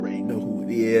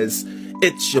is?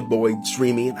 It's your boy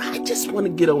Dreamy, and I just want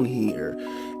to get on here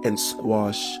and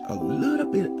squash a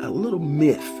little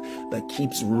myth that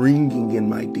keeps ringing in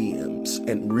my DMs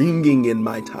and ringing in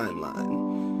my timeline.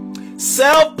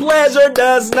 Self-pleasure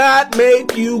does not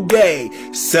make you gay.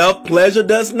 Self-pleasure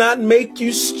does not make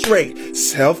you straight.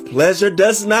 Self-pleasure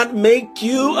does not make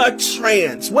you a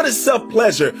trans. What is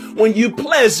self-pleasure? When you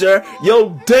pleasure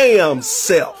your damn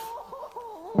self.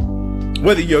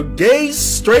 Whether you're gay,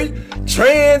 straight,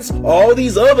 trans, all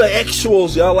these other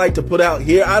actuals y'all like to put out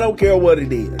here, I don't care what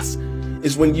it is.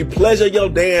 It's when you pleasure your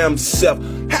damn self.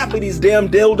 Half of these damn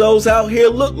dildos out here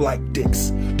look like dicks.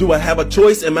 Do I have a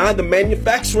choice? Am I the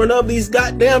manufacturer of these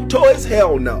goddamn toys?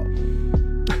 Hell no.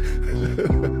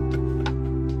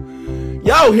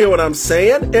 Y'all hear what I'm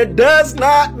saying? It does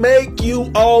not make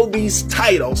you all these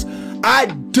titles. I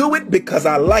do it because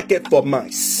I like it for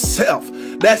myself.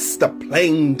 That's the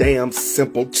plain damn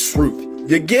simple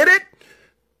truth. You get it?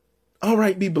 All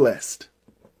right, be blessed.